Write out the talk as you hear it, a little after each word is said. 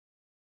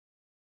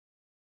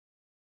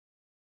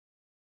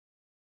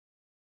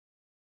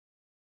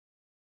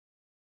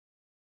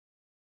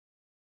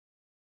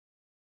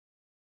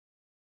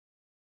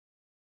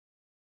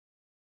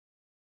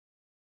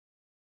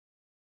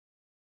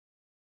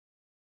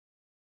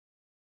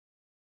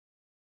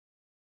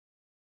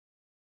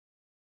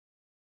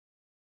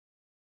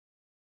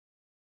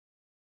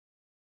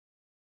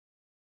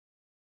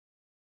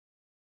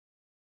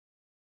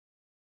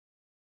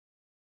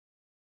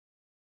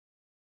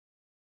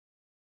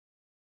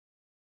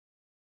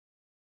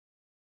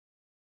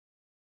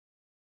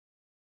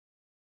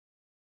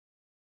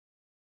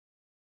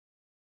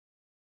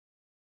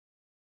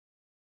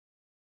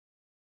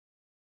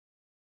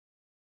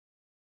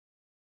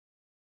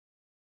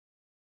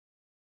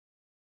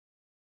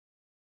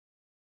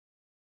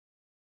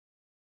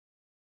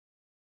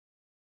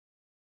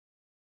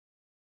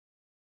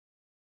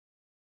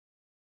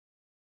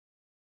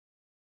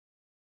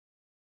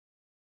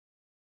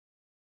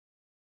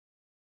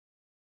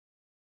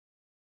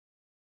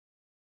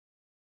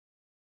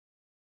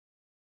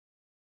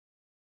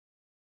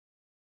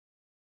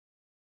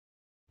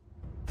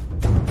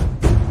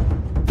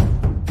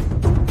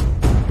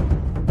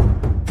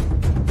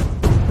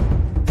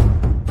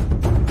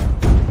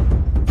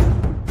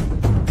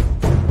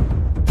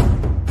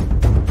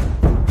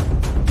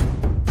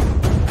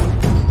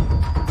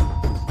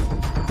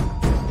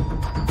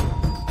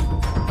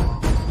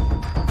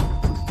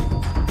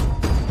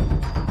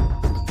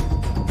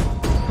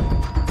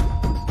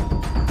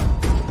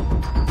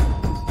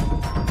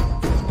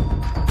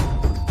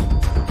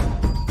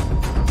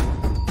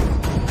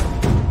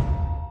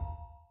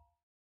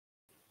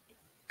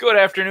Good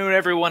afternoon,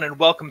 everyone, and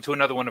welcome to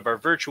another one of our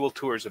virtual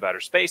tours of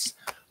outer space.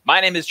 My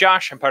name is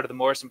Josh. I'm part of the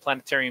Morrison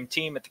Planetarium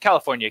team at the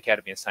California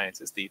Academy of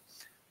Sciences, the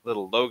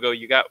little logo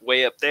you got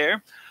way up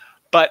there.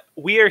 But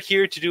we are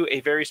here to do a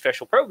very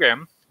special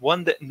program,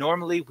 one that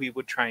normally we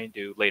would try and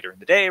do later in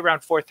the day, around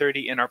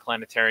 4:30 in our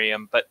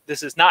planetarium, but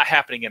this is not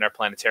happening in our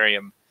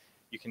planetarium.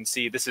 You can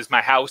see this is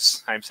my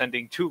house. I'm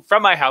sending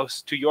from my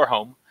house to your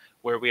home,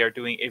 where we are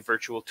doing a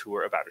virtual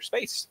tour of outer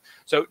space.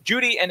 So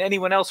Judy and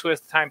anyone else who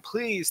has time,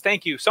 please,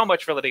 thank you so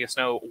much for letting us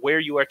know where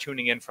you are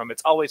tuning in from.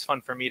 It's always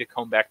fun for me to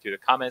comb back through the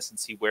comments and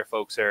see where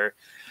folks are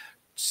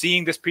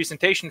seeing this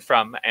presentation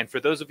from. And for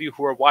those of you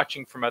who are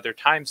watching from other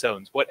time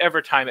zones,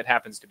 whatever time it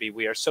happens to be,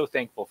 we are so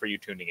thankful for you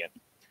tuning in.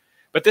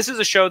 But this is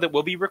a show that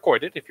will be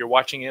recorded. If you're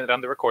watching it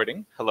on the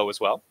recording, hello as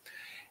well.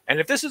 And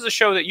if this is a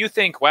show that you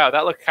think, wow,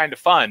 that looked kind of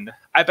fun,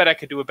 I bet I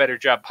could do a better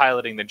job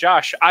piloting than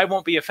Josh, I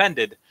won't be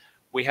offended.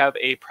 We have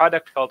a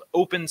product called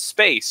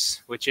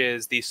OpenSpace, which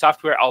is the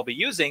software I'll be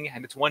using,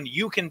 and it's one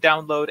you can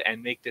download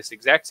and make this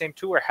exact same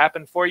tour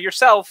happen for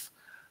yourself.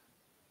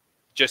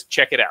 Just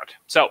check it out.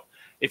 So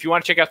if you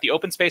want to check out the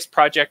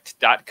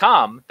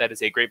OpenSpaceProject.com, that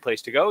is a great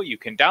place to go. You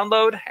can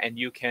download and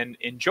you can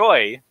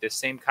enjoy this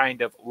same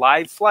kind of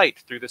live flight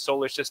through the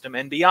solar system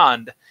and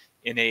beyond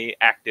in an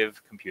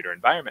active computer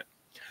environment.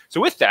 So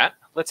with that,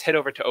 let's head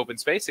over to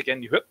OpenSpace.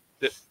 Again,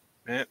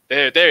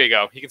 there you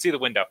go. You can see the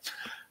window.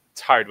 It's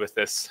hard with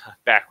this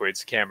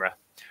backwards camera.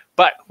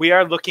 But we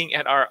are looking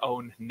at our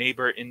own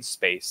neighbor in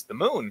space, the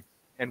moon,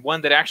 and one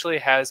that actually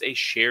has a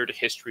shared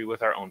history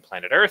with our own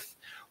planet Earth.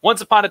 Once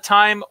upon a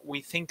time,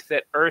 we think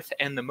that Earth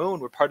and the moon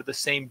were part of the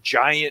same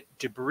giant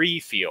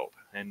debris field,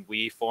 and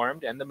we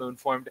formed and the moon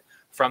formed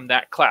from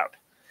that cloud.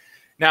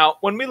 Now,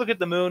 when we look at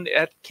the moon,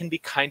 it can be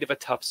kind of a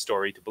tough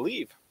story to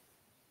believe.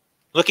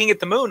 Looking at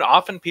the moon,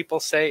 often people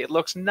say it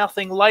looks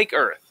nothing like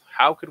Earth.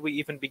 How could we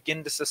even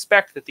begin to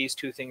suspect that these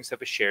two things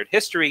have a shared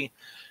history?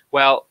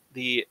 Well,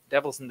 the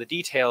devil's in the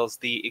details.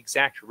 The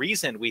exact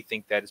reason we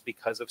think that is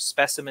because of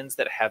specimens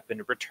that have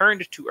been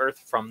returned to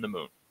Earth from the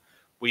moon.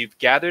 We've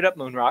gathered up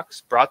moon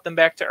rocks, brought them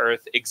back to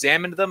Earth,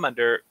 examined them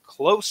under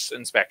close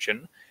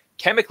inspection,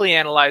 chemically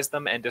analyzed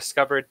them, and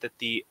discovered that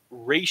the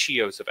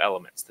ratios of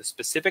elements, the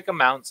specific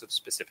amounts of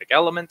specific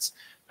elements,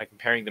 by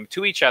comparing them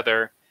to each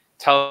other,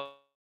 tells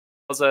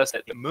us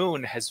that the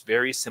moon has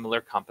very similar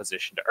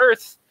composition to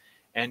Earth.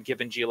 And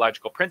given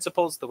geological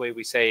principles, the way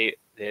we say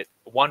that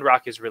one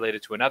rock is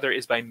related to another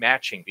is by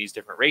matching these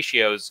different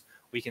ratios.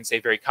 We can say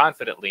very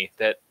confidently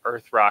that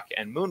Earth rock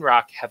and moon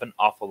rock have an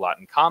awful lot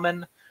in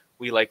common.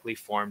 We likely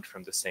formed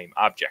from the same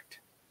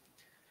object.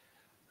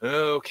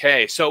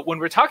 Okay, so when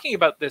we're talking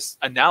about this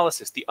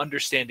analysis, the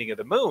understanding of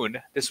the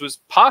moon, this was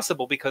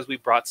possible because we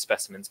brought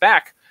specimens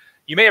back.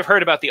 You may have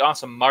heard about the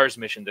awesome Mars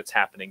mission that's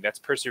happening. That's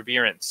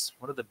Perseverance.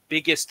 One of the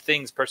biggest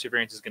things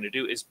Perseverance is going to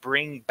do is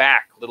bring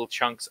back little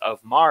chunks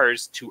of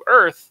Mars to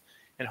Earth,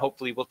 and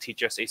hopefully will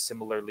teach us a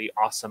similarly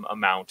awesome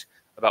amount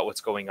about what's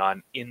going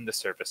on in the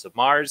surface of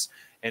Mars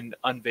and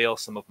unveil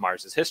some of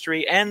Mars's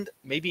history and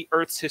maybe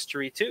Earth's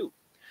history too.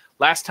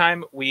 Last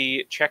time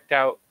we checked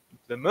out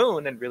the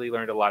moon and really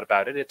learned a lot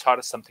about it. It taught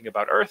us something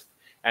about Earth,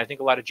 and I think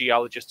a lot of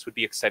geologists would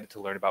be excited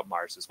to learn about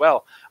Mars as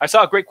well. I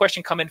saw a great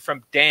question come in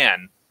from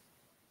Dan.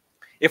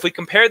 If we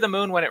compare the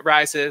moon when it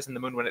rises and the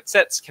moon when it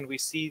sets, can we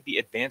see the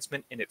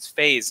advancement in its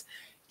phase?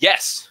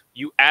 Yes,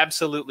 you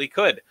absolutely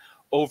could.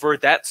 Over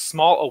that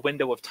small a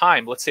window of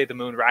time, let's say the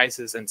moon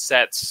rises and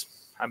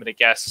sets, I'm going to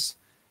guess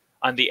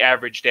on the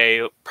average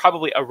day,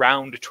 probably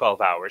around 12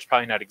 hours,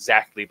 probably not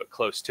exactly, but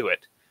close to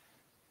it.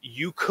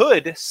 You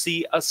could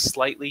see a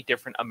slightly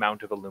different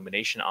amount of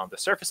illumination on the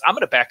surface. I'm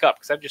going to back up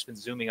because I've just been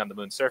zooming on the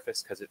moon's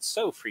surface because it's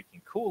so freaking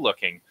cool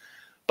looking.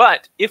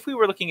 But if we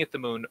were looking at the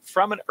moon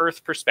from an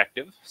Earth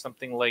perspective,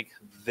 something like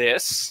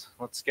this,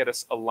 let's get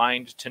us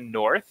aligned to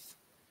north,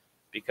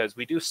 because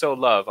we do so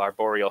love our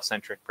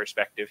boreal-centric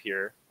perspective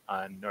here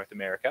on North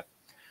America.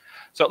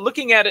 So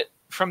looking at it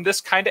from this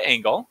kind of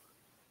angle,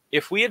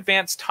 if we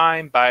advance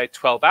time by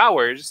 12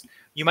 hours,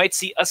 you might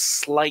see a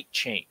slight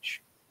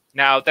change.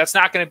 Now, that's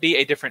not going to be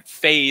a different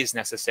phase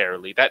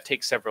necessarily. That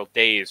takes several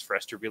days for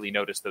us to really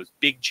notice those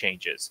big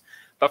changes.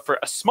 But for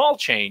a small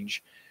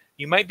change,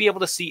 you might be able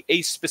to see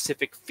a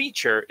specific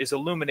feature is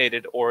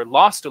illuminated or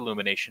lost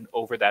illumination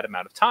over that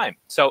amount of time.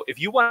 So if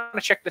you want to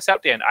check this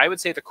out, Dan, I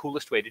would say the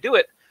coolest way to do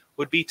it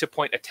would be to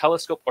point a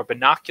telescope or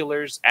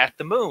binoculars at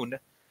the moon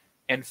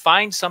and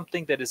find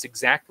something that is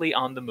exactly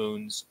on the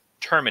moon's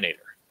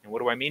terminator. And what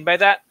do I mean by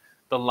that?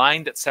 The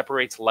line that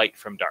separates light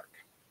from dark.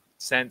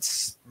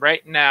 Since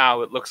right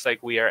now it looks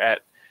like we are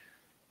at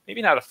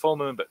maybe not a full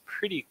moon, but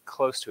pretty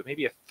close to it,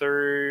 maybe a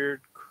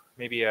third,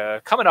 maybe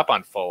coming up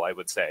on full, I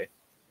would say.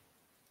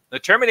 The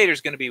terminator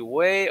is going to be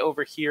way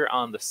over here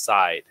on the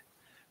side.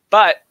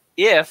 But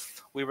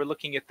if we were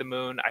looking at the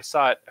moon, I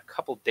saw it a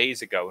couple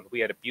days ago, and we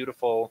had a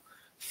beautiful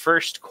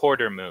first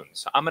quarter moon.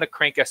 So I'm going to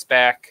crank us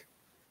back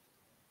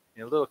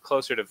a little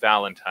closer to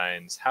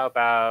Valentine's. How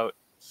about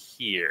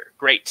here?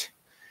 Great.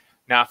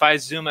 Now, if I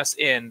zoom us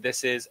in,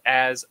 this is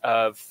as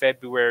of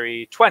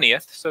February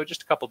 20th, so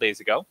just a couple days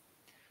ago.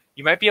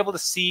 you might be able to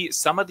see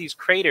some of these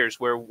craters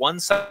where one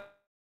side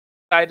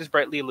is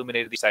brightly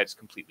illuminated, the side is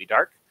completely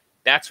dark.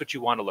 That's what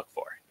you want to look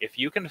for. If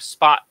you can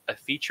spot a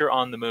feature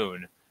on the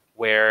moon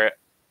where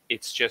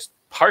it's just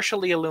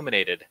partially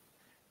illuminated,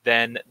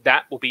 then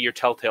that will be your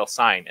telltale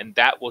sign, and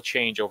that will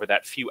change over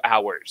that few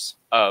hours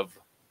of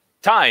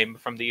time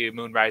from the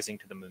moon rising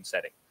to the moon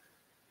setting.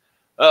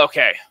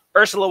 Okay,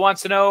 Ursula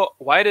wants to know,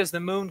 why does the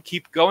moon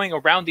keep going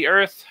around the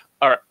Earth?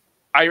 Or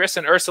Iris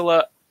and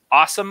Ursula,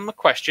 awesome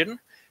question,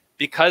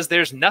 because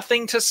there's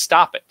nothing to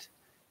stop it.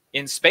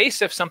 In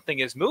space, if something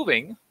is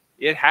moving,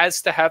 it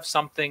has to have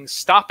something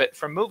stop it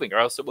from moving, or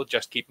else it will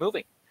just keep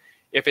moving.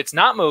 If it's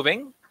not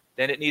moving,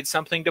 then it needs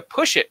something to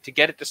push it to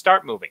get it to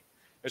start moving.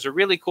 There's a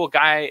really cool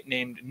guy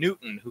named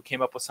Newton who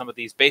came up with some of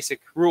these basic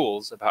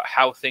rules about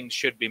how things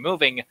should be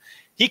moving.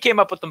 He came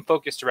up with them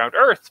focused around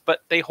Earth,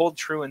 but they hold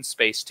true in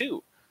space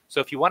too. So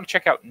if you want to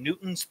check out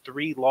Newton's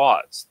 3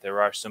 laws,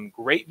 there are some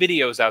great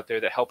videos out there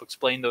that help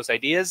explain those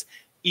ideas,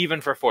 even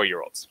for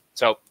 4-year-olds.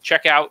 So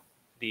check out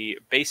the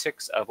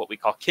basics of what we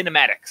call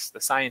kinematics,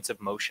 the science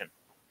of motion.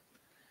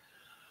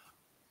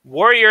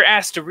 Warrior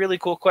asked a really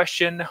cool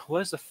question.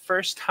 What is the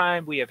first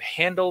time we have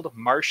handled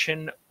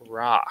Martian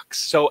rocks?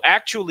 So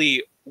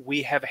actually,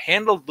 we have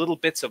handled little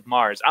bits of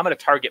Mars. I'm going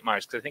to target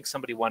Mars because I think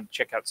somebody wanted to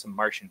check out some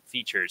Martian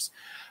features.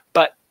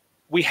 But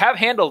we have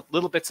handled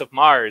little bits of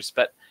Mars,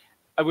 but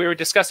we were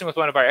discussing with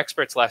one of our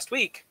experts last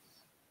week.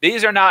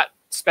 These are not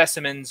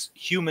specimens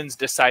humans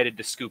decided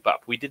to scoop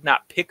up. We did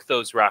not pick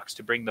those rocks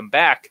to bring them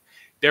back.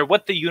 They're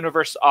what the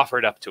universe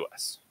offered up to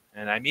us.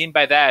 And I mean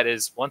by that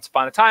is, once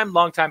upon a time,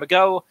 long time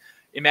ago,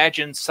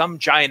 imagine some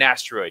giant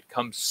asteroid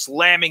comes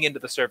slamming into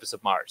the surface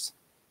of Mars.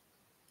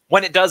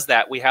 When it does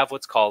that, we have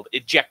what's called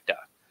ejecta,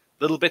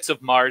 little bits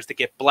of Mars that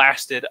get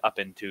blasted up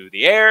into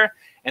the air,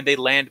 and they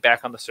land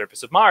back on the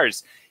surface of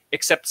Mars.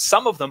 Except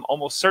some of them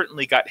almost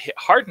certainly got hit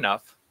hard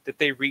enough that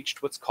they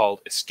reached what's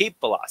called escape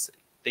velocity.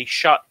 They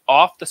shot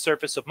off the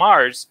surface of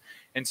Mars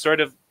and sort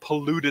of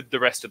polluted the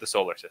rest of the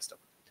solar system.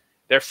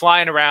 They're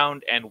flying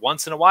around, and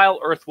once in a while,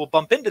 Earth will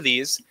bump into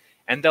these,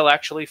 and they'll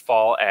actually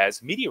fall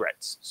as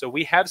meteorites. So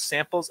we have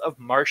samples of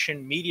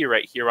Martian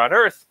meteorite here on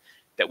Earth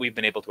that we've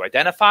been able to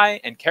identify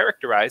and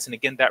characterize. And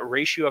again, that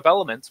ratio of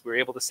elements, we're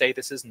able to say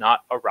this is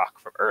not a rock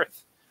from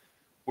Earth.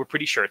 We're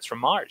pretty sure it's from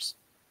Mars.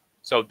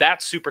 So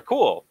that's super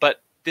cool.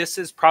 But this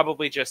is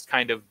probably just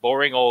kind of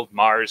boring old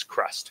Mars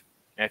crust.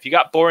 And if you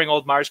got boring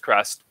old Mars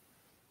crust,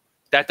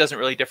 that doesn't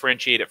really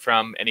differentiate it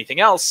from anything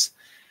else.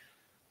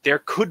 There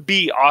could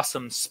be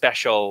awesome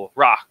special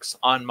rocks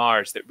on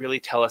Mars that really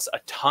tell us a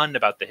ton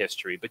about the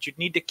history, but you'd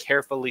need to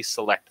carefully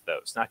select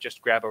those, not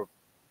just grab a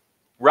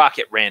rock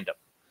at random.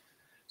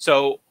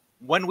 So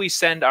when we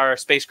send our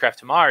spacecraft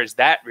to Mars,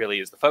 that really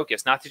is the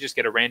focus, not to just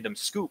get a random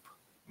scoop.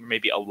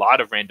 Maybe a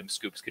lot of random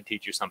scoops could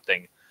teach you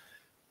something,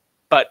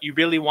 but you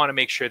really want to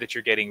make sure that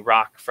you're getting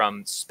rock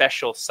from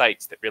special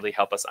sites that really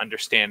help us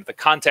understand the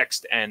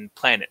context and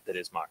planet that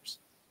is Mars.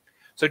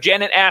 So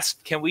Janet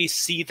asked, can we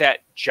see that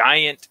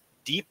giant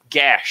deep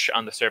gash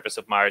on the surface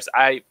of Mars?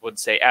 I would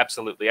say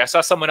absolutely. I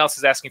saw someone else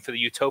is asking for the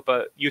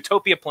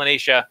Utopia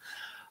planatia.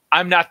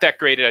 I'm not that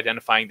great at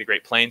identifying the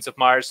Great Plains of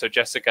Mars. So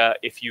Jessica,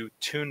 if you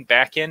tune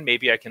back in,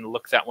 maybe I can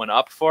look that one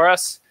up for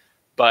us.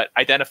 But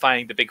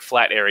identifying the big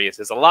flat areas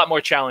is a lot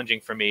more challenging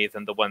for me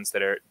than the ones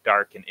that are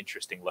dark and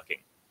interesting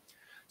looking.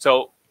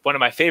 So one of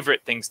my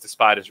favorite things to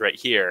spot is right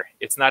here.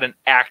 It's not an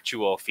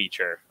actual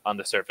feature on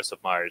the surface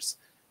of Mars,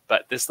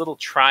 but this little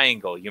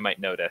triangle you might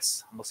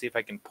notice. We'll see if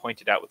I can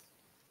point it out with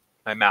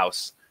my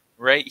mouse.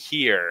 Right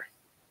here,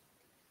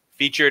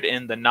 featured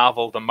in the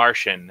novel The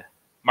Martian.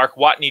 Mark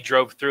Watney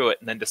drove through it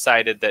and then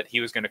decided that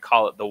he was going to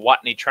call it the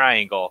Watney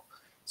Triangle.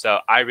 So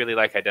I really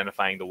like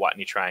identifying the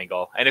Watney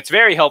Triangle. And it's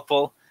very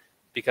helpful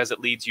because it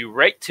leads you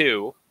right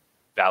to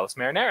Valles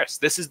Marineris.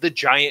 This is the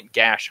giant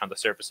gash on the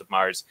surface of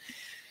Mars.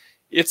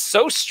 It's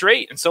so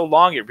straight and so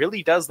long, it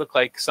really does look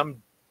like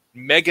some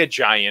mega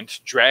giant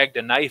dragged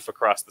a knife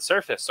across the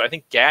surface. So I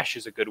think gash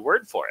is a good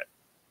word for it.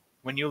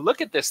 When you look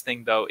at this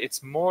thing, though,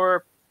 it's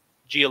more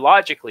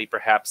geologically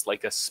perhaps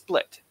like a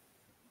split.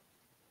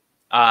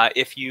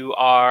 If you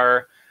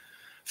are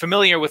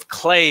familiar with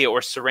clay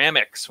or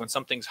ceramics, when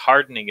something's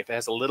hardening, if it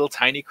has a little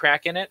tiny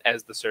crack in it,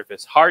 as the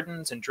surface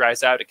hardens and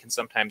dries out, it can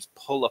sometimes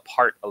pull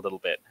apart a little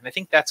bit. And I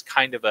think that's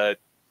kind of a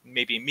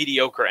maybe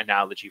mediocre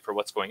analogy for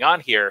what's going on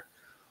here.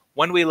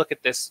 When we look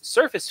at this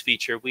surface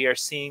feature, we are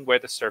seeing where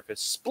the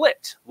surface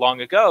split long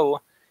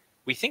ago.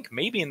 We think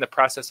maybe in the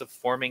process of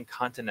forming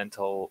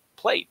continental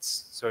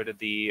plates, sort of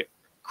the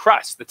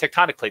crust, the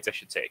tectonic plates, I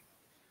should say,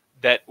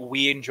 that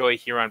we enjoy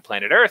here on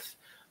planet Earth,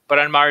 but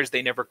on Mars,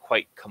 they never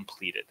quite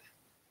completed.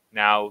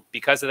 Now,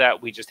 because of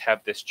that, we just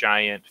have this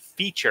giant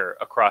feature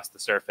across the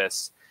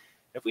surface.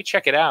 If we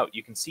check it out,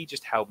 you can see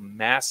just how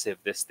massive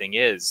this thing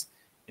is.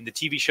 In the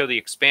TV show The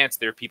Expanse,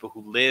 there are people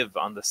who live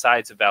on the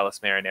sides of Valles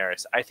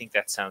Marineris. I think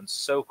that sounds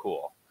so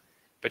cool.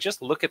 But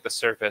just look at the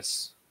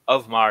surface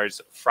of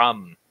Mars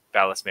from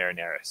Valles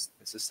Marineris.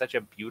 This is such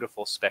a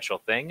beautiful, special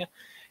thing.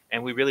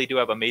 And we really do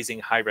have amazing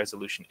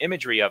high-resolution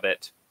imagery of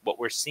it. what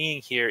we're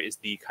seeing here is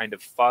the kind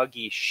of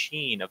foggy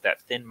sheen of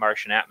that thin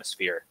Martian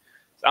atmosphere.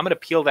 So I'm going to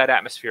peel that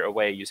atmosphere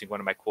away using one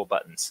of my cool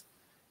buttons.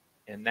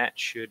 And that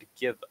should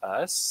give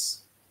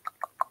us,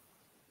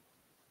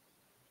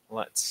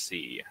 let's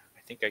see,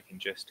 I think I can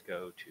just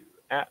go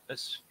to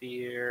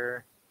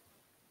atmosphere.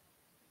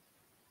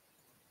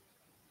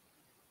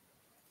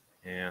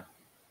 Yeah,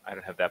 I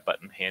don't have that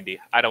button handy.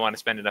 I don't want to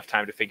spend enough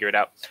time to figure it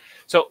out.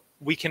 So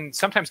we can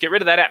sometimes get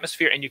rid of that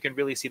atmosphere and you can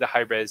really see the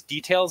high-res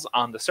details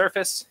on the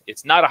surface.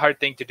 It's not a hard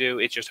thing to do.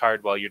 It's just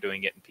hard while you're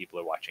doing it and people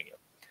are watching you.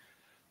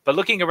 But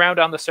looking around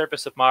on the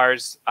surface of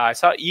Mars, I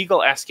saw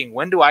Eagle asking,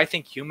 when do I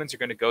think humans are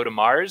going to go to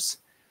Mars?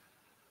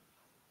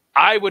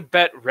 I would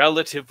bet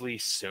relatively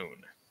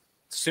soon.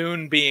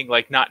 Soon being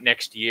like not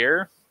next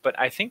year, but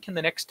I think in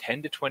the next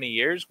 10 to 20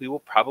 years, we will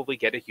probably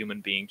get a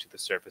human being to the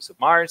surface of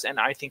Mars, and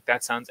I think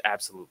that sounds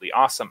absolutely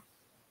awesome.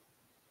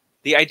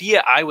 The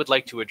idea I would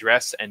like to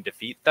address and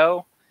defeat,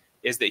 though,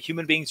 is that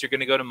human beings are going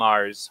to go to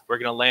Mars, we're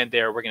going to land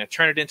there, we're going to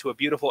turn it into a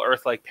beautiful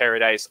Earth-like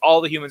paradise, all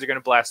the humans are going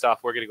to blast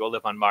off, we're going to go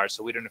live on Mars,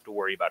 so we don't have to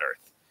worry about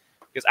Earth.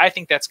 Because I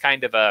think that's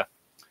kind of a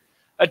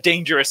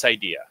dangerous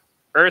idea.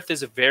 Earth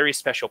is a very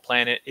special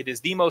planet. It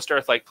is the most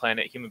Earth-like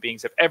planet human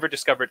beings have ever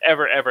discovered,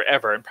 ever,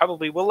 and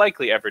probably will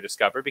likely ever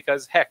discover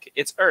because, heck,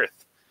 it's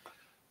Earth.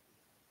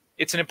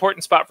 It's an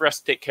important spot for us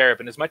to take care of,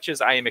 and as much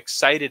as I am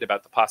excited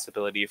about the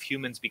possibility of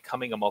humans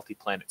becoming a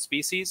multi-planet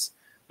species,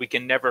 we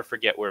can never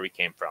forget where we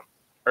came from.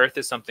 Earth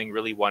is something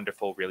really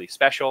wonderful, really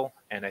special,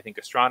 and I think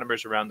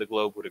astronomers around the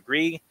globe would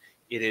agree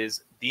it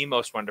is the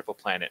most wonderful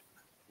planet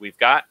we've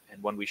got,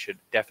 and one we should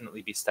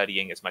definitely be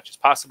studying as much as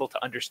possible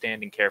to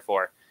understand and care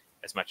for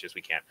as much as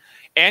we can.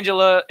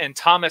 Angela and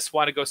Thomas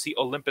want to go see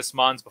Olympus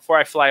Mons before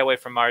I fly away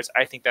from Mars.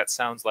 I think that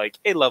sounds like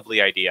a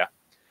lovely idea.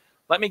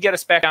 Let me get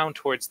us back down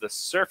towards the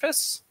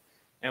surface,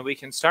 and we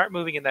can start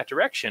moving in that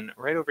direction.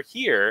 Right over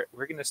here,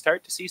 we're going to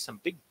start to see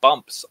some big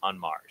bumps on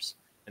Mars.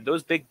 And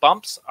those big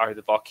bumps are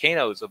the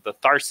volcanoes of the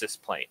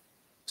Tharsis Plain.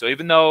 So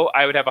even though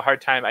I would have a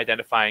hard time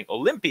identifying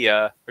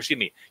Utopia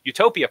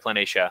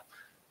Planatia,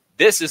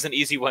 this is an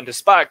easy one to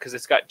spot because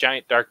it's got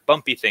giant, dark,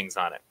 bumpy things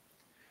on it.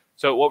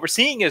 So what we're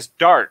seeing is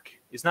dark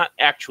is not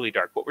actually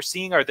dark. What we're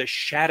seeing are the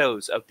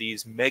shadows of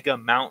these mega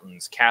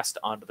mountains cast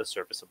onto the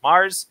surface of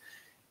Mars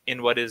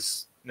in what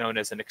is known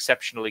as an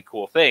exceptionally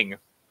cool thing.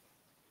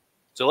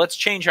 So let's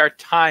change our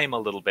time a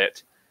little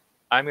bit.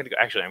 I'm going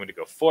to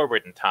go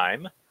forward in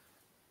time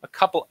a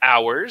couple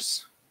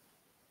hours.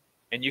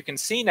 And you can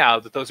see now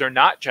that those are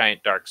not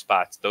giant dark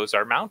spots. Those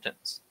are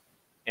mountains.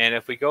 And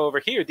if we go over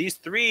here, these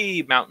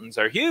three mountains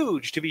are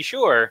huge, to be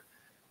sure,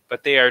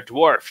 but they are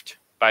dwarfed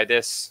by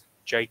this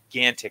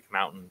gigantic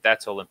mountain.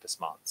 That's Olympus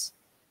Mons.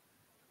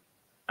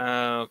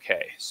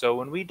 Okay, so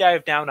when we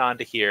dive down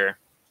onto here,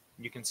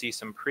 you can see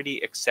some pretty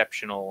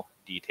exceptional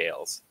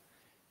details.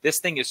 This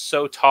thing is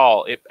so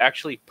tall, it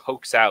actually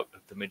pokes out of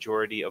the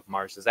majority of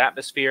Mars's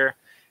atmosphere,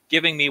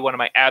 giving me one of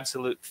my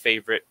absolute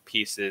favorite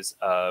pieces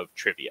of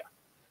trivia.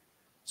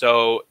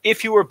 So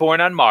if you were born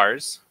on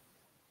Mars,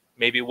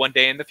 maybe one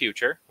day in the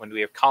future, when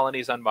we have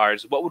colonies on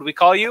Mars, what would we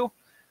call you?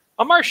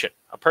 A Martian.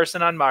 A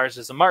person on Mars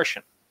is a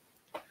Martian.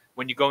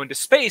 When you go into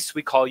space,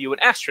 we call you an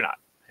astronaut.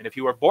 And if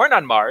you were born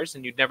on Mars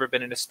and you'd never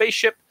been in a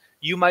spaceship,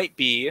 you might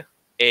be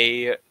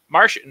a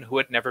Martian who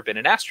had never been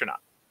an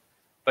astronaut.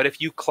 But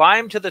if you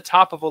climb to the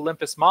top of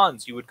Olympus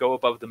Mons, you would go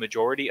above the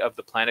majority of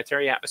the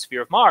planetary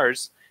atmosphere of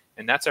Mars,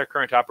 and that's our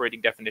current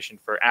operating definition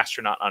for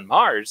astronaut on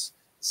Mars.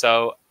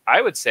 So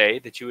I would say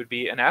that you would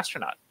be an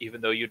astronaut,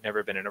 even though you'd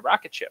never been in a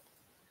rocket ship.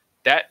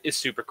 That is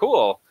super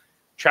cool.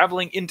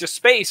 Traveling into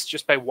space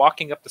just by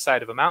walking up the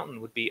side of a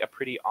mountain would be a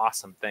pretty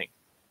awesome thing.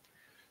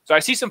 So I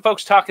see some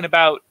folks talking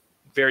about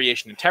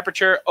variation in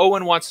temperature.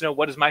 Owen wants to know,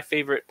 what is my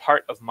favorite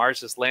part of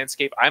Mars's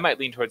landscape? I might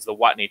lean towards the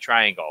Watney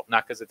Triangle,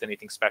 not because it's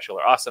anything special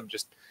or awesome,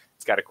 just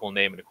it's got a cool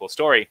name and a cool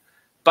story.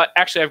 But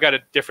actually, I've got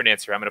a different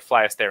answer. I'm going to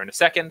fly us there in a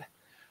second.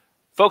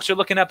 Folks are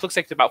looking up, looks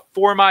like it's about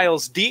 4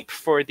 miles deep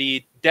for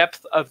the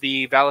depth of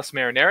the Valles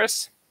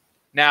Marineris.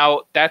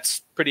 Now,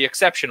 that's pretty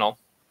exceptional.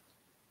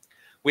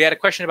 We had a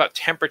question about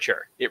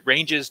temperature. It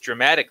ranges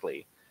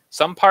dramatically.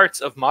 Some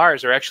parts of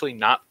Mars are actually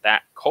not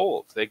that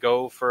cold. They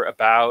go for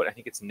about, I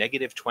think it's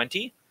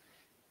 -20.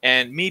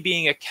 And me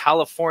being a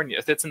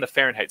California, that's in the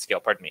Fahrenheit scale,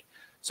 pardon me.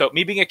 So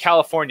me being a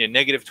California,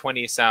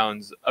 -20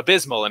 sounds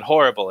abysmal and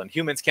horrible, and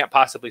humans can't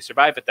possibly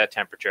survive at that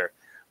temperature.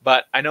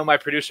 But I know my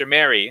producer,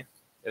 Mary,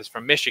 is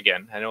from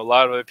Michigan. I know a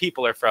lot of other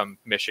people are from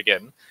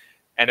Michigan.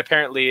 And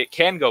apparently it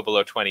can go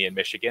below 20 in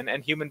Michigan,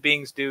 and human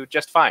beings do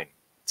just fine.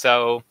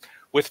 So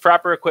with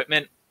proper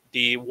equipment,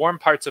 the warm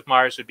parts of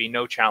Mars would be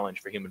no challenge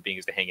for human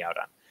beings to hang out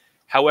on.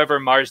 However,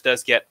 Mars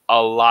does get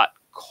a lot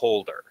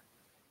colder.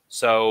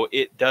 So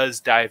it does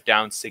dive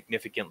down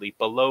significantly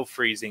below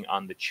freezing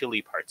on the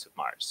chilly parts of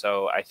Mars.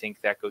 So I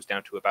think that goes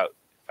down to about,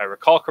 if I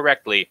recall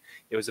correctly,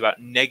 it was about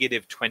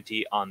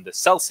 -20 on the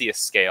Celsius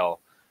scale,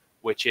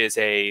 which is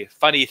a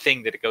funny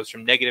thing that it goes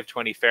from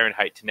 -20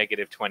 Fahrenheit to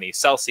 -20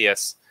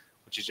 Celsius,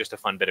 which is just a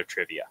fun bit of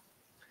trivia.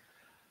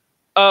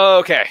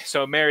 Okay,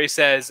 so Mary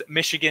says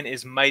Michigan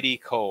is mighty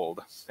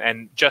cold,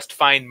 and just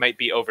fine might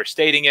be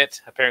overstating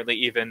it. Apparently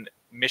even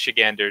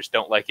Michiganders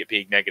don't like it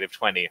being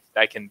 -20.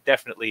 I can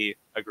definitely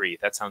agree.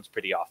 That sounds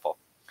pretty awful.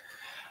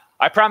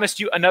 I promised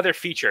you another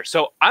feature,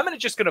 so I'm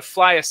just going to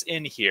fly us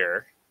in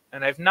here,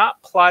 and I've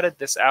not plotted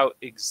this out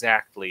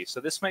exactly, so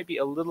this might be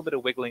a little bit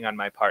of wiggling on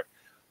my part,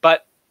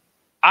 but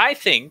I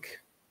think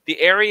the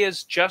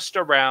areas just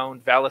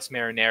around Valles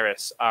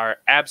Marineris are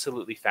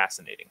absolutely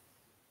fascinating.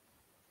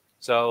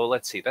 So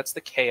let's see, that's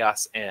the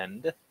chaos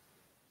end. If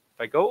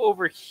I go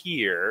over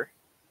here,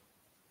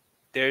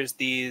 there's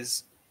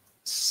these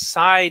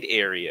side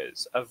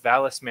areas of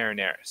Valles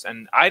Marineris.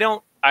 And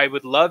I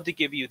would love to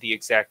give you the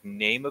exact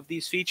name of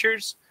these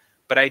features,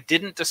 but I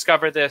didn't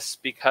discover this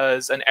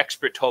because an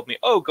expert told me,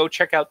 oh, go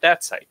check out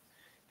that site.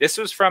 This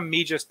was from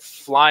me just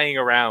flying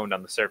around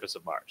on the surface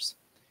of Mars.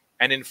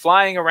 And in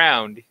flying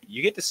around,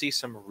 you get to see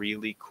some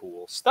really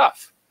cool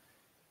stuff.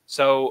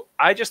 So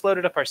I just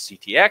loaded up our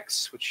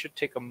CTX, which should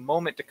take a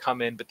moment to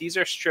come in, but these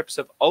are strips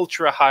of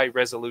ultra high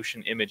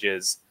resolution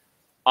images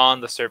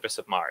on the surface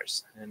of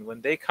Mars. And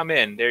when they come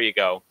in, there you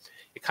go.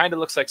 It kind of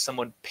looks like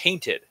someone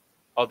painted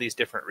all these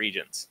different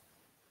regions.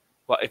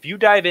 Well, if you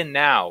dive in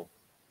now,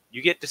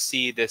 you get to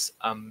see this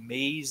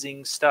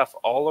amazing stuff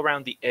all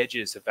around the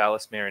edges of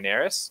Valles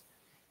Marineris.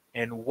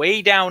 And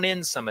way down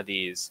in some of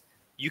these,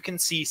 you can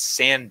see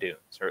sand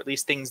dunes, or at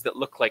least things that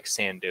look like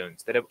sand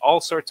dunes, that have all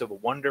sorts of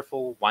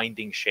wonderful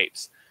winding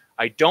shapes.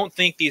 I don't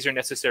think these are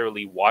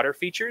necessarily water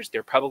features.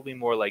 They're probably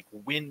more like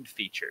wind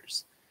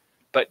features.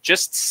 But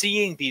just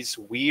seeing these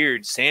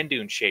weird sand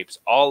dune shapes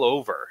all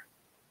over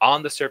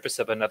on the surface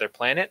of another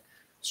planet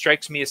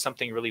strikes me as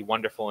something really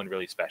wonderful and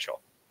really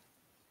special.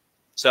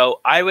 So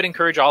I would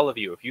encourage all of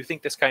you, if you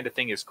think this kind of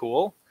thing is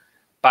cool,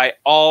 by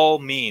all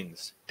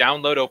means,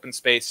 download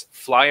OpenSpace,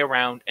 fly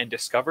around, and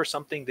discover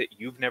something that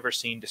you've never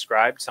seen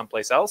described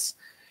someplace else,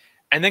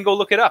 and then go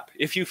look it up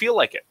if you feel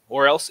like it,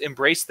 or else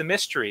embrace the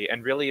mystery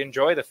and really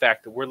enjoy the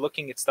fact that we're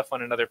looking at stuff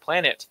on another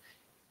planet,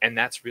 and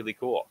that's really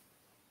cool.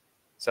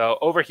 So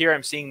over here,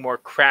 I'm seeing more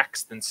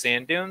cracks than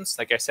sand dunes.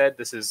 Like I said,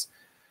 this is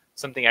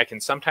something I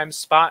can sometimes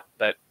spot,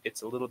 but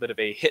it's a little bit of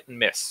a hit and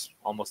miss,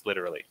 almost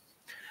literally.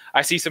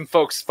 I see some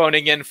folks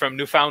phoning in from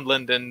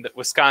Newfoundland and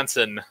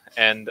Wisconsin,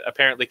 and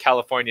apparently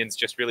Californians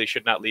just really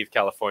should not leave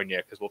California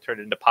because we'll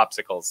turn into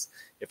popsicles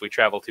if we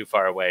travel too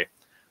far away.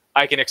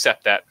 I can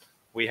accept that.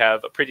 We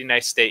have a pretty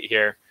nice state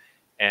here,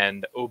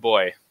 and oh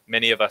boy,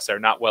 many of us are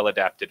not well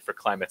adapted for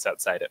climates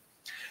outside it.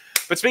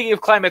 But speaking of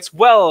climates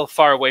well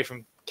far away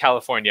from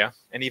California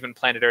and even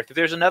planet Earth, if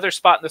there's another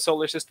spot in the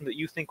solar system that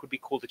you think would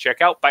be cool to check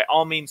out, by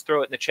all means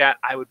throw it in the chat.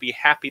 I would be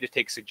happy to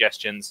take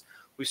suggestions.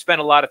 We've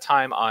spent a lot of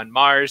time on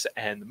Mars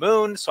and the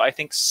moon, so I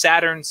think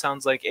Saturn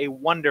sounds like a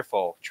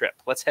wonderful trip.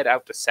 Let's head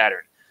out to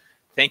Saturn.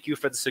 Thank you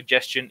for the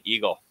suggestion,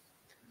 Eagle.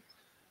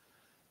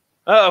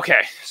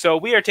 Okay, so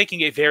we are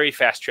taking a very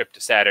fast trip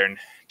to Saturn.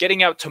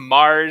 Getting out to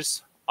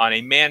Mars on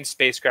a manned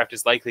spacecraft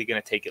is likely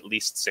going to take at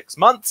least 6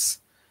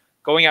 months.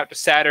 Going out to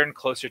Saturn,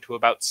 closer to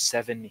about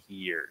 7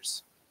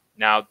 years.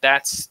 Now,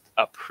 that's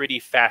a pretty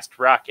fast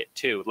rocket,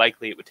 too.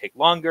 Likely it would take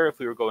longer if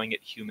we were going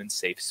at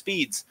human-safe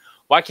speeds.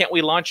 Why can't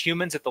we launch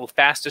humans at the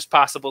fastest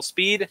possible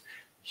speed?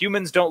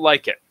 Humans don't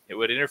like it. It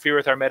would interfere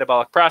with our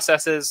metabolic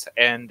processes,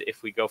 and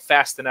if we go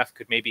fast enough,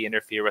 could maybe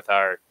interfere with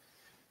our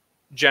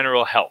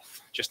general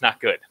health. Just not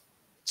good.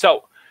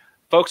 So,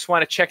 folks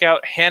want to check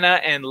out,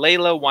 Hannah and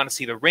Layla want to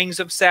see the rings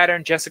of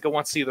Saturn. Jessica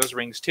wants to see those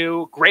rings,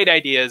 too. Great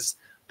ideas.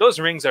 Those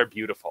rings are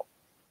beautiful.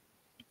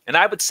 And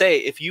I would say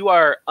if you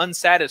are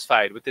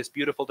unsatisfied with this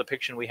beautiful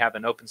depiction we have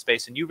in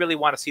OpenSpace and you really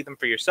want to see them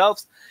for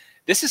yourselves,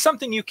 this is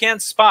something you can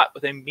spot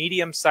with a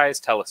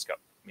medium-sized telescope.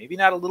 Maybe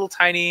not a little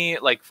tiny,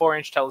 like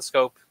 4-inch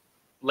telescope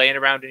laying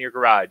around in your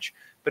garage.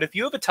 But if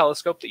you have a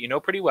telescope that you know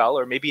pretty well,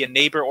 or maybe a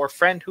neighbor or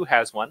friend who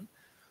has one,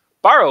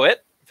 borrow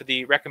it for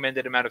the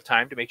recommended amount of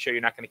time to make sure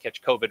you're not going to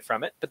catch COVID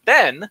from it. But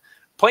then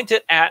point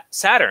it at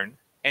Saturn,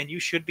 and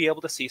you should be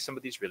able to see some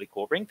of these really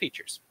cool ring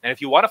features. And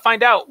if you want to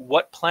find out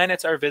what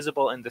planets are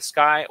visible in the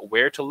sky,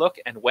 where to look,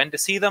 and when to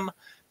see them,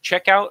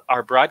 check out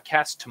our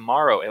broadcast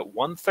tomorrow at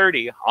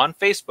 1:30 on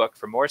Facebook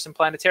for Morrison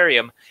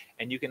Planetarium,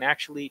 and you can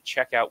actually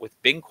check out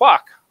with Bing Kwok,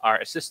 our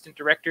assistant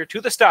director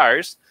to the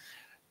stars,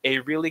 a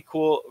really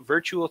cool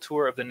virtual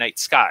tour of the night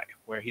sky,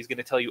 where he's going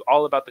to tell you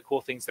all about the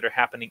cool things that are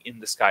happening in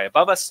the sky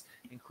above us,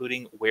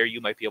 including where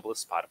you might be able to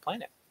spot a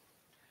planet.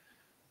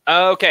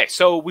 Okay,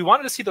 so we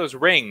wanted to see those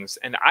rings,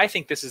 and I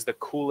think this is the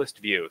coolest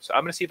view. So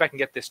I'm going to see if I can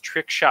get this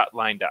trick shot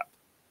lined up.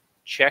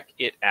 Check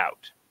it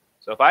out.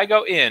 So if I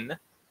go in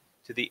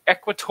to the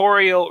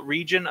equatorial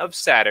region of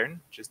Saturn,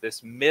 which is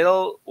this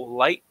middle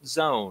light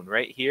zone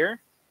right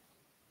here,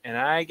 and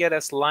I get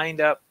us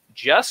lined up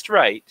just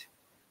right.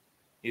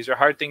 These are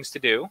hard things to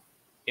do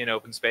in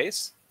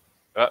OpenSpace.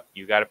 Oh,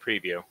 you got a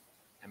preview.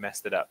 I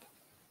messed it up.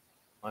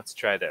 Let's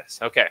try this.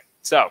 Okay,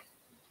 so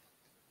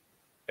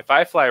if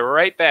I fly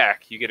right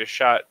back, you get a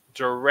shot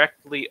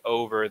directly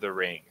over the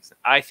rings.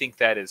 I think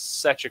that is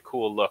such a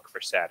cool look for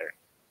Saturn.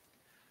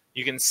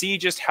 You can see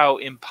just how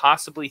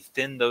impossibly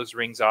thin those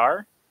rings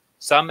are.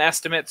 Some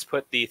estimates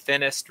put the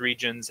thinnest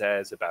regions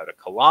as about 1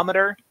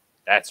 kilometer.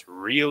 That's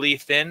really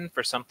thin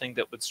for something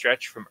that would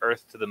stretch from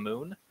Earth to the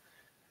moon.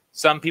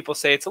 Some people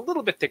say it's a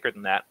little bit thicker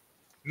than that.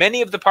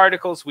 Many of the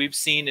particles we've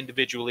seen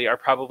individually are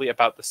probably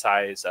about the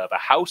size of a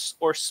house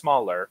or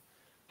smaller,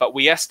 but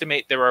we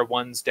estimate there are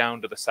ones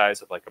down to the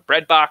size of like a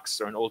bread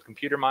box or an old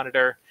computer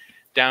monitor,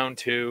 down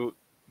to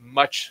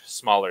much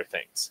smaller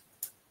things.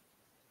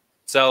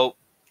 So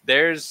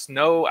there's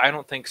no, I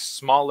don't think,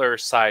 smaller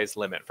size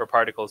limit for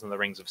particles in the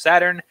rings of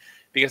Saturn,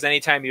 because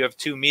anytime you have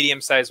two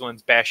medium-sized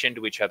ones bash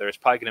into each other, it's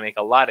probably going to make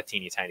a lot of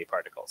teeny tiny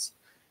particles.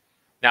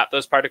 Now,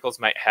 those particles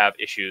might have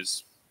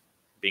issues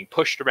being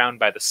pushed around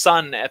by the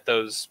sun at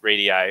those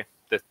radii,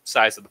 the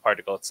size of the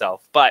particle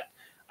itself, but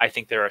I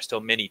think there are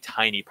still many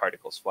tiny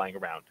particles flying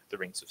around the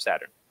rings of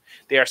Saturn.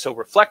 They are so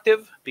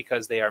reflective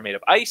because they are made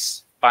of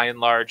ice, by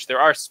and large. There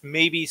are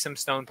maybe some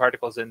stone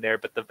particles in there,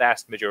 but the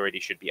vast majority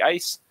should be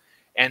ice,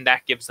 and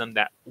that gives them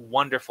that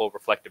wonderful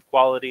reflective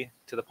quality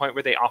to the point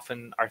where they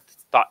often are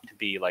thought to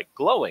be like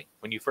glowing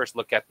when you first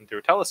look at them through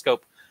a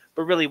telescope,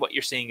 but really what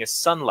you're seeing is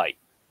sunlight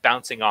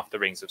bouncing off the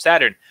rings of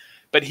Saturn.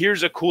 But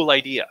here's a cool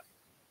idea.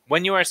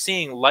 When you are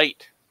seeing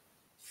light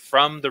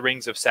from the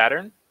rings of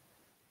Saturn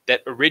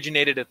that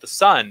originated at the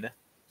sun,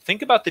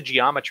 think about the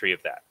geometry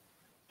of that.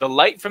 The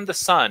light from the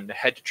sun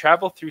had to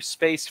travel through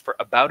space for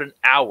about an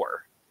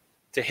hour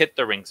to hit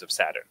the rings of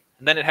Saturn.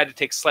 And then it had to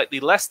take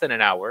slightly less than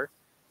an hour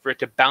for it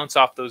to bounce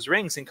off those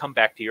rings and come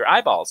back to your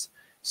eyeballs.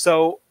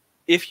 So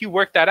if you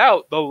work that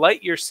out, the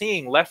light you're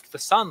seeing left the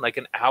sun like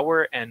an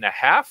hour and a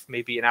half,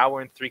 maybe an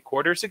hour and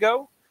 3/4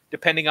 ago,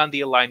 depending on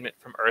the alignment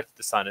from Earth,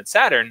 the sun, and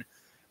Saturn.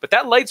 But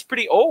that light's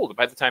pretty old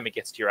by the time it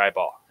gets to your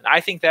eyeball. And I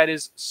think that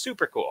is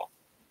super cool.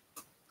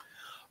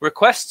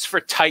 Requests for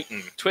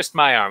Titan. Twist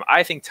my arm.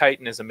 I think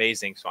Titan is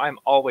amazing, so I'm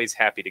always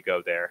happy to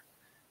go there.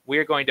 We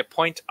are going to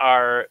point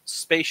our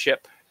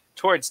spaceship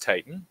towards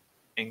Titan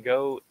and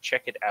go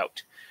check it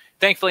out.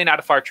 Thankfully, not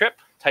a far trip.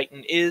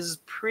 Titan is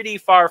pretty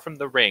far from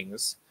the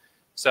rings,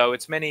 so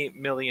it's many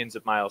millions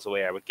of miles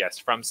away, I would guess,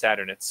 from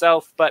Saturn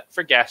itself. But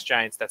for gas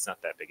giants, that's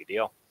not that big a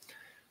deal.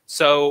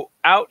 So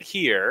out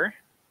here,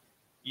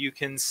 you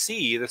can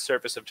see the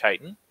surface of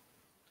Titan.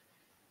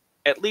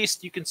 At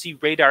least you can see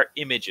radar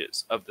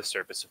images of the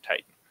surface of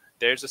Titan.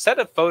 There's a set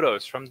of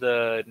photos from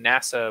the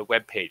NASA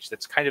webpage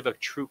that's kind of a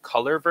true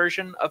color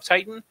version of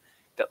Titan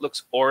that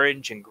looks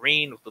orange and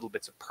green with little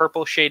bits of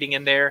purple shading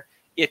in there.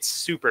 It's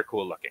super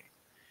cool looking.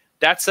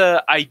 That's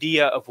an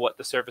idea of what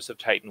the surface of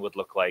Titan would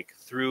look like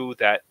through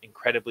that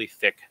incredibly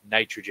thick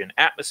nitrogen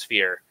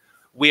atmosphere.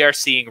 We are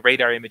seeing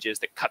radar images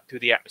that cut through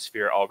the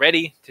atmosphere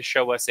already to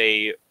show us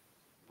a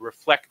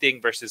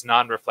reflecting versus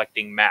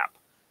non-reflecting map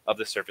of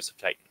the surface of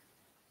Titan.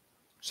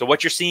 So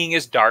what you're seeing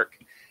is dark,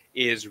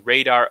 is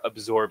radar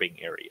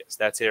absorbing areas.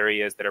 That's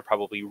areas that are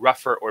probably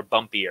rougher or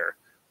bumpier,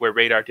 where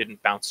radar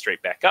didn't bounce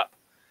straight back up.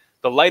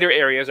 The lighter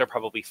areas are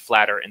probably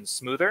flatter and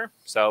smoother.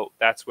 So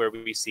that's where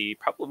we see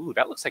probably, ooh,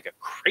 that looks like a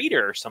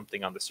crater or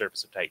something on the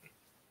surface of Titan.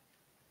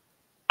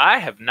 I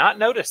have not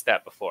noticed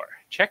that before.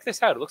 Check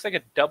this out. It looks like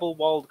a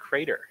double-walled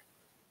crater.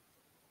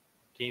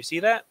 Can you see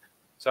that?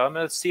 So I'm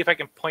going to see if I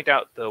can point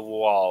out the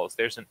walls.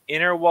 There's an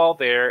inner wall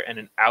there and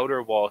an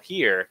outer wall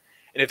here.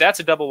 And if that's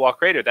a double wall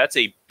crater, that's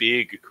a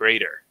big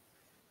crater.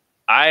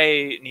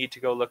 I need to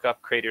go look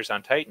up craters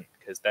on Titan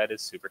because that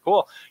is super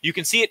cool. You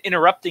can see it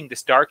interrupting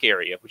this dark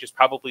area, which is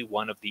probably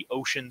one of the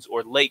oceans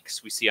or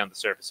lakes we see on the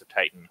surface of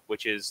Titan,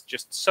 which is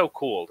just so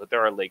cool that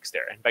there are lakes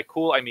there. And by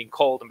cool, I mean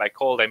cold. And by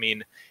cold, I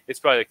mean it's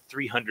probably like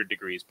 300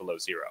 degrees below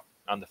zero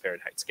on the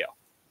Fahrenheit scale.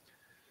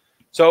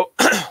 So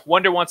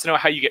Wonder wants to know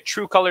how you get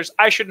true colors.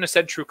 I shouldn't have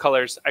said true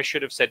colors. I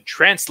should have said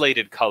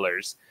translated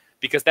colors,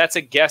 because that's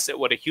a guess at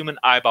what a human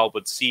eyeball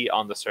would see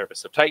on the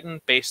surface of Titan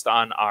based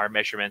on our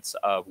measurements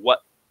of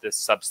what the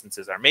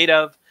substances are made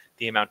of,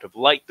 the amount of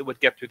light that would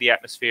get through the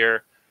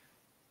atmosphere,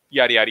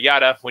 yada, yada,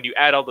 yada. When you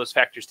add all those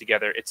factors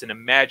together, it's an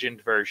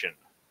imagined version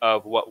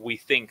of what we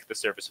think the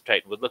surface of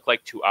Titan would look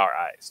like to our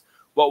eyes.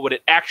 What would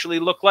it actually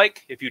look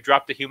like if you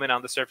dropped a human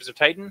on the surface of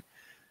Titan?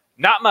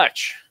 Not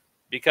much,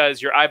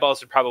 because your eyeballs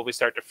would probably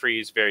start to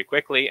freeze very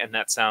quickly, and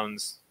that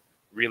sounds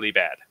really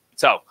bad.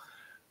 So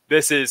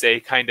this is a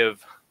kind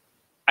of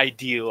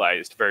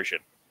idealized version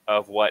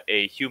of what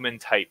a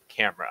human-type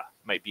camera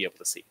might be able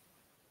to see.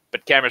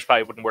 But cameras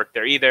probably wouldn't work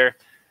there either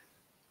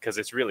because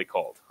it's really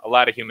cold. A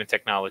lot of human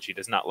technology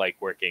does not like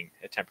working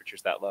at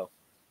temperatures that low.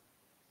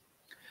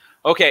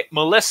 Okay,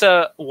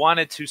 Melissa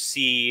wanted to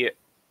see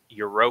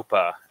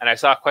Europa. And I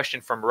saw a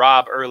question from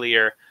Rob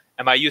earlier.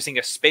 Am I using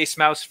a space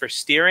mouse for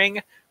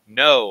steering?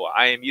 No,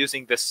 I am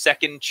using the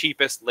second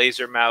cheapest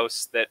laser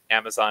mouse that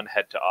Amazon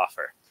had to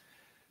offer.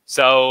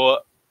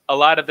 So a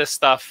lot of this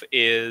stuff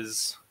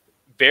is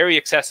very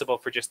accessible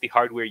for just the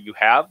hardware you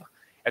have.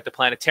 At the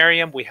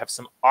Planetarium, we have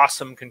some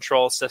awesome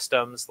control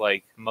systems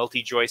like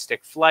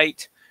multi-joystick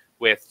flight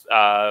with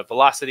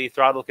velocity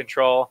throttle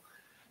control.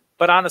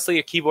 But honestly,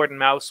 a keyboard and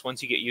mouse,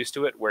 once you get used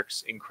to it,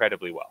 works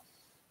incredibly well.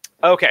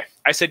 Okay,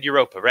 I said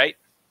Europa, right?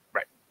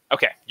 Right.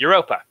 Okay,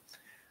 Europa.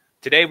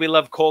 Today we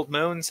love cold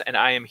moons, and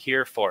I am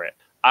here for it.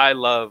 I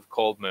love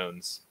cold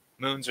moons.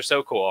 Moons are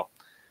so cool.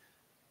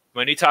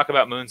 When you talk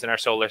about moons in our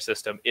solar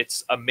system,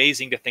 it's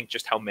amazing to think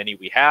just how many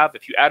we have.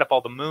 If you add up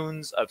all the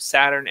moons of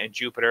Saturn and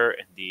Jupiter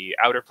and the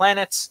outer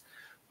planets,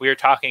 we are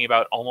talking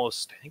about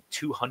almost, I think,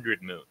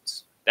 200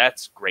 moons.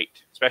 That's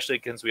great, especially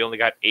because we only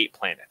got 8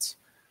 planets.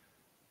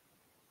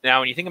 Now,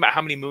 when you think about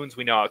how many moons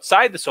we know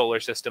outside the solar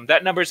system,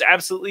 that number is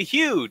absolutely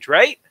huge,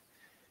 right?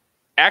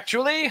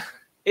 Actually,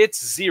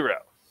 it's 0.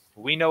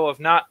 We know of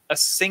not a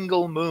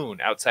single moon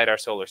outside our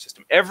solar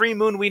system. Every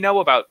moon we know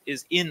about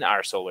is in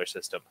our solar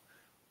system.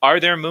 Are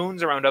there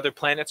moons around other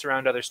planets,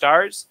 around other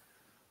stars?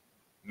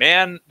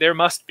 Man, there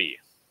must be.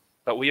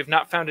 But we have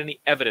not found any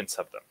evidence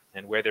of them.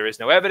 And where there is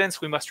no evidence,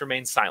 we must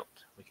remain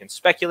silent. We can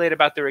speculate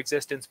about their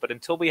existence, but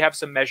until we have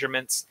some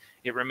measurements,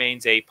 it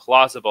remains a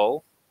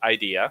plausible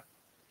idea,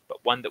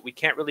 but one that we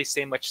can't really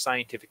say much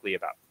scientifically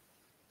about.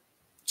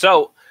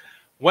 So,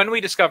 when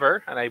we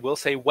discover, and I will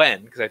say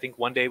when, because I think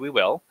one day we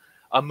will,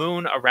 a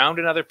moon around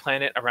another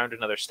planet, around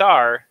another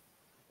star,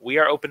 we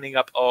are opening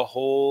up a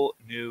whole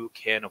new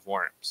can of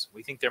worms.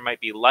 We think there might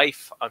be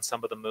life on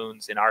some of the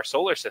moons in our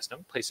solar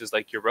system. Places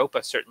like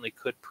Europa certainly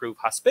could prove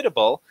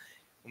hospitable,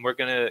 and we're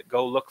going to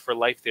go look for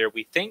life there,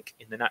 we think,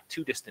 in the not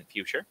too distant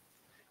future.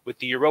 With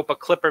the Europa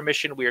Clipper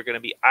mission, we are going to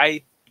be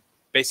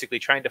basically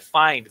trying to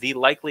find the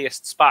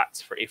likeliest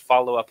spots for a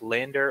follow-up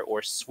lander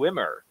or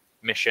swimmer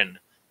mission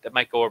that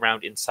might go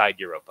around inside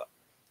Europa.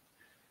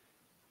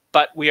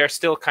 But we are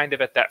still kind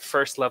of at that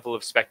first level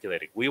of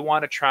speculating. We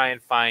want to try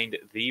and find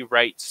the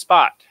right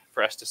spot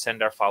for us to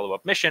send our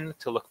follow-up mission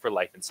to look for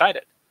life inside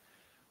it.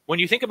 When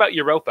you think about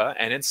Europa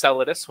and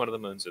Enceladus, one of the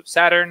moons of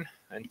Saturn,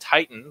 and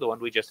Titan, the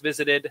one we just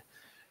visited,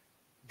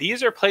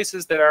 these are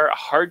places that are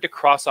hard to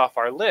cross off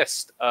our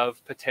list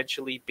of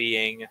potentially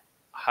being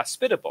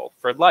hospitable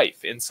for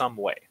life in some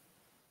way.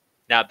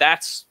 Now,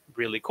 that's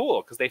really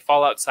cool because they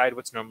fall outside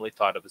what's normally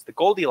thought of as the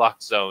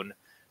Goldilocks zone,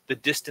 the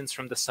distance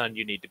from the sun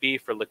you need to be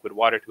for liquid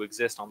water to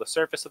exist on the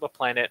surface of a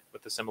planet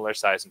with a similar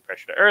size and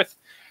pressure to Earth.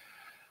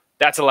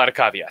 That's a lot of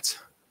caveats.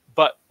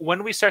 But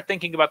when we start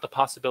thinking about the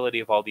possibility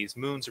of all these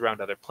moons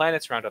around other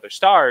planets, around other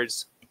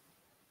stars,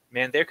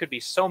 man, there could be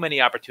so many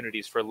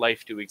opportunities for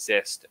life to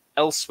exist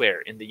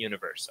elsewhere in the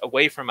universe,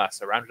 away from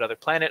us, around another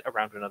planet,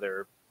 around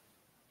another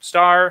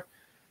star,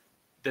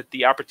 that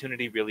the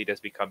opportunity really does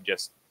become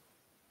just,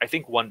 I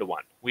think, 1-to-1.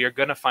 We are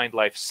going to find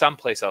life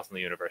someplace else in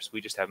the universe. We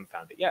just haven't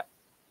found it yet.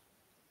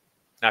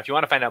 Now, if you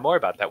want to find out more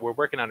about that, we're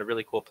working on a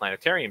really cool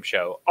planetarium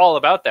show all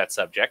about that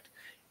subject.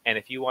 And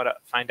if you want to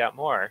find out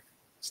more,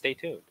 stay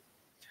tuned.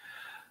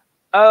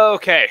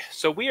 Okay,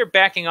 so we are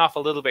backing off a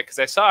little bit because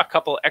I saw a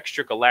couple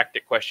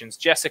extragalactic questions.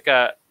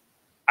 Jessica,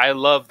 I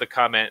love the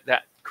comment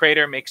that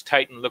crater makes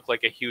Titan look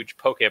like a huge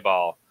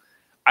Pokeball.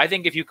 I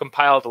think if you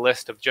compiled a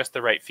list of just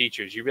the right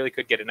features, you really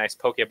could get a nice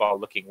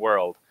Pokeball-looking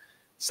world.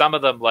 Some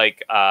of them,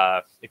 like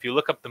if you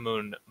look up the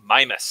moon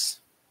Mimas,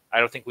 I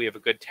don't think we have a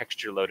good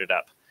texture loaded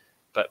up.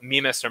 But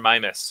Mimas or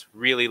Mimas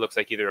really looks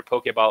like either a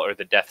Pokeball or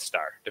the Death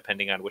Star,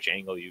 depending on which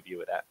angle you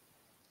view it at.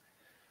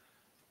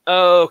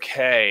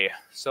 Okay,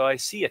 so I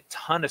see a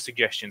ton of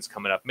suggestions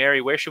coming up.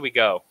 Mary, where should we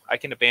go? I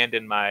can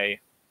abandon my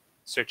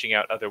searching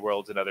out other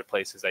worlds and other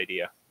places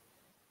idea.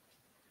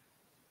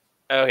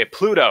 Okay,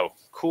 Pluto.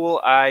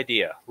 Cool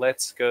idea.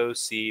 Let's go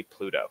see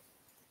Pluto.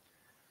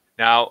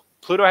 Now,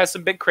 Pluto has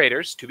some big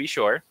craters, to be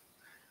sure.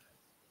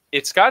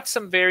 It's got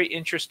some very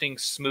interesting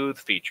smooth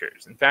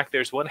features. In fact,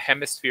 there's one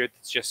hemisphere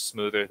that's just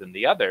smoother than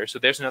the other. So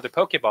there's another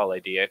Pokeball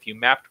idea. If you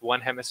mapped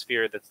one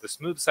hemisphere that's the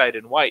smooth side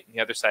in white and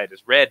the other side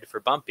is red for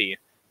bumpy,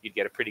 you'd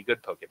get a pretty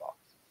good Pokeball.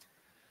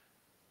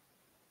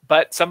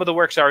 But some of the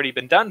work's already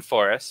been done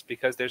for us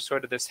because there's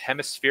sort of this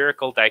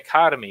hemispherical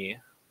dichotomy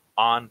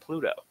on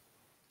Pluto.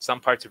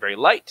 Some parts are very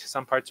light,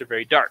 some parts are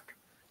very dark.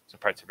 Some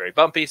parts are very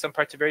bumpy, some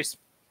parts are very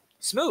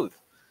smooth.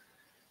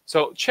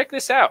 So check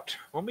this out.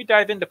 When we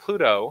dive into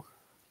Pluto,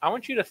 I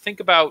want you to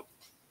think about,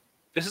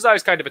 this is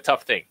always kind of a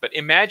tough thing, but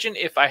imagine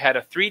if I had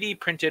a 3D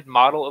printed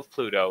model of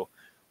Pluto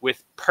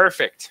with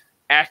perfect,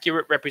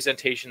 accurate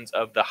representations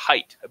of the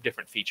height of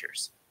different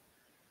features.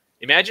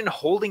 Imagine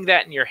holding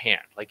that in your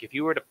hand. Like if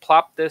you were to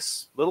plop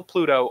this little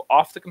Pluto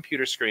off the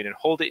computer screen and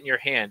hold it in your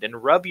hand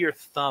and rub your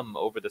thumb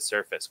over the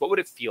surface, what would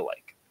it feel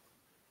like?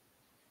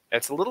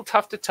 It's a little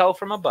tough to tell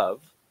from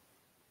above.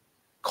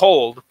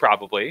 Cold,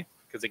 probably,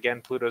 because again,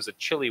 Pluto's a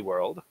chilly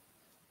world.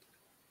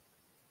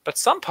 But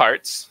some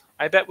parts,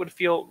 I bet, would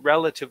feel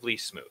relatively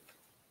smooth.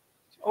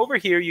 Over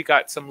here, you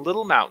got some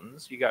little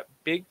mountains, you got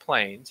big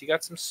plains, you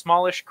got some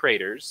smallish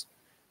craters,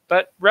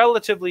 but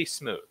relatively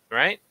smooth,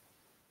 right?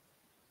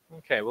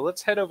 Okay, well,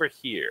 let's head over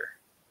here.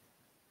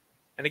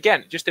 And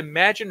again, just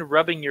imagine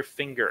rubbing your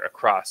finger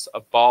across a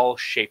ball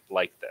shaped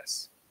like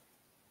this.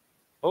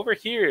 Over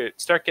here,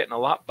 start getting a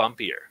lot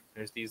bumpier.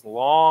 There's these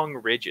long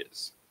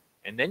ridges.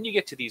 And then you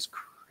get to these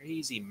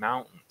crazy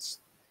mountains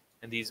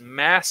and these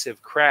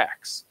massive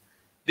cracks.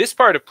 This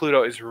part of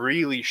Pluto is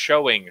really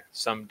showing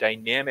some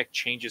dynamic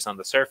changes on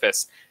the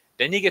surface.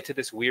 Then you get to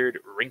this weird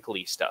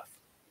wrinkly stuff.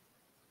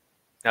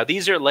 Now,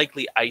 these are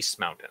likely ice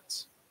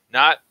mountains,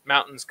 not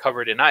mountains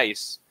covered in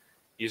ice.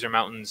 These are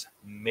mountains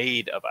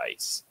made of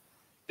ice.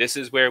 This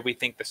is where we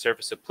think the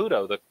surface of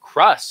Pluto, the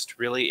crust,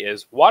 really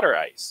is water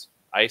ice.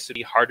 Ice would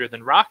be harder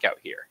than rock out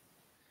here.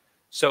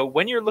 So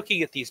when you're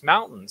looking at these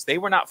mountains, they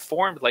were not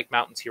formed like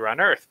mountains here on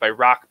Earth by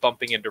rock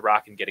bumping into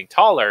rock and getting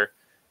taller.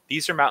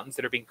 These are mountains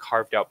that are being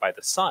carved out by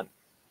the sun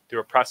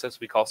through a process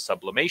we call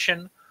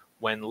sublimation.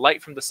 When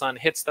light from the sun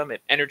hits them,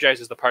 it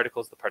energizes the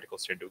particles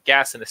turn to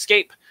gas and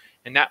escape,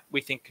 and that, we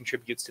think,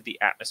 contributes to the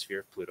atmosphere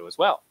of Pluto as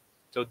well.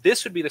 So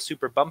this would be the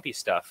super bumpy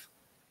stuff,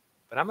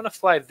 but I'm going to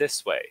fly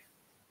this way.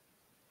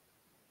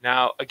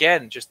 Now,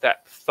 again, just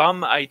that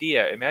thumb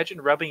idea. Imagine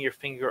rubbing your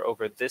finger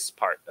over this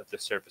part of the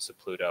surface of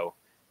Pluto.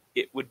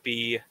 It would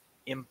be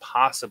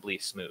impossibly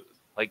smooth,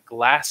 like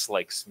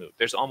glass-like smooth.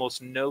 There's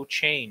almost no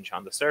change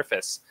on the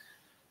surface.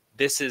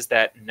 This is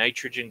that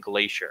nitrogen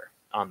glacier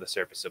on the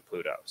surface of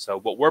Pluto. So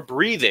what we're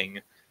breathing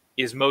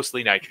is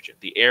mostly nitrogen,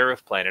 the air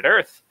of planet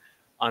Earth.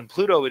 On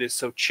Pluto, it is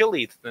so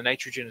chilly that the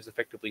nitrogen is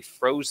effectively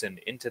frozen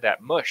into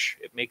that mush.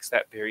 It makes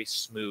that very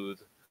smooth,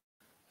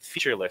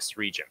 featureless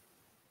region.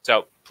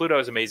 So Pluto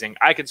is amazing.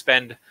 I could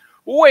spend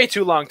way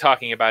too long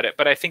talking about it,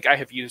 but I think I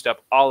have used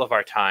up all of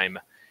our time.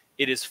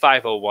 It is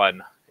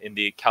 5:01 in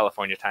the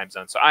California time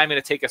zone, so I'm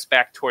going to take us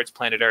back towards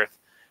planet Earth.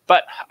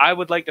 But I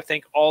would like to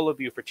thank all of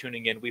you for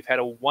tuning in. We've had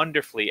a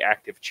wonderfully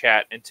active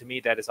chat, and to me,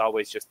 that is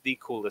always just the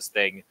coolest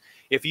thing.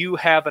 If you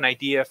have an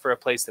idea for a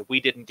place that we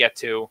didn't get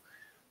to,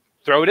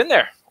 throw it in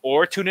there,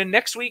 or tune in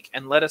next week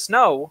and let us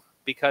know,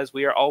 because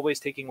we are always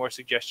taking more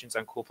suggestions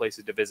on cool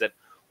places to visit.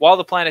 While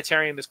the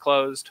planetarium is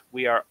closed,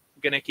 we are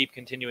going to keep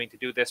continuing to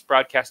do this,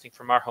 broadcasting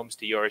from our homes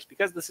to yours,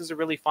 because this is a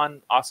really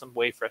fun, awesome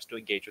way for us to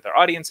engage with our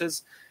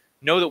audiences.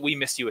 Know that we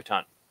miss you a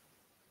ton.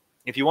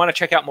 If you want to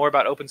check out more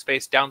about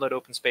OpenSpace, download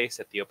OpenSpace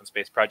at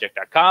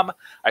theopenspaceproject.com.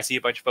 I see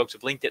a bunch of folks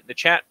have linked it in the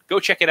chat. Go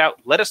check it out.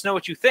 Let us know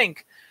what you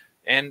think,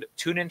 and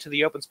tune into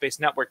the OpenSpace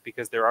network,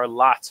 because there are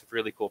lots of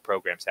really cool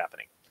programs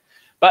happening.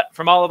 But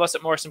from all of us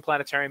at Morrison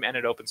Planetarium and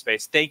at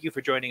OpenSpace, thank you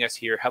for joining us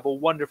here. Have a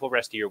wonderful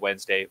rest of your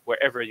Wednesday,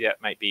 wherever that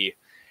might be,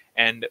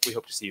 and we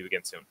hope to see you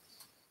again soon.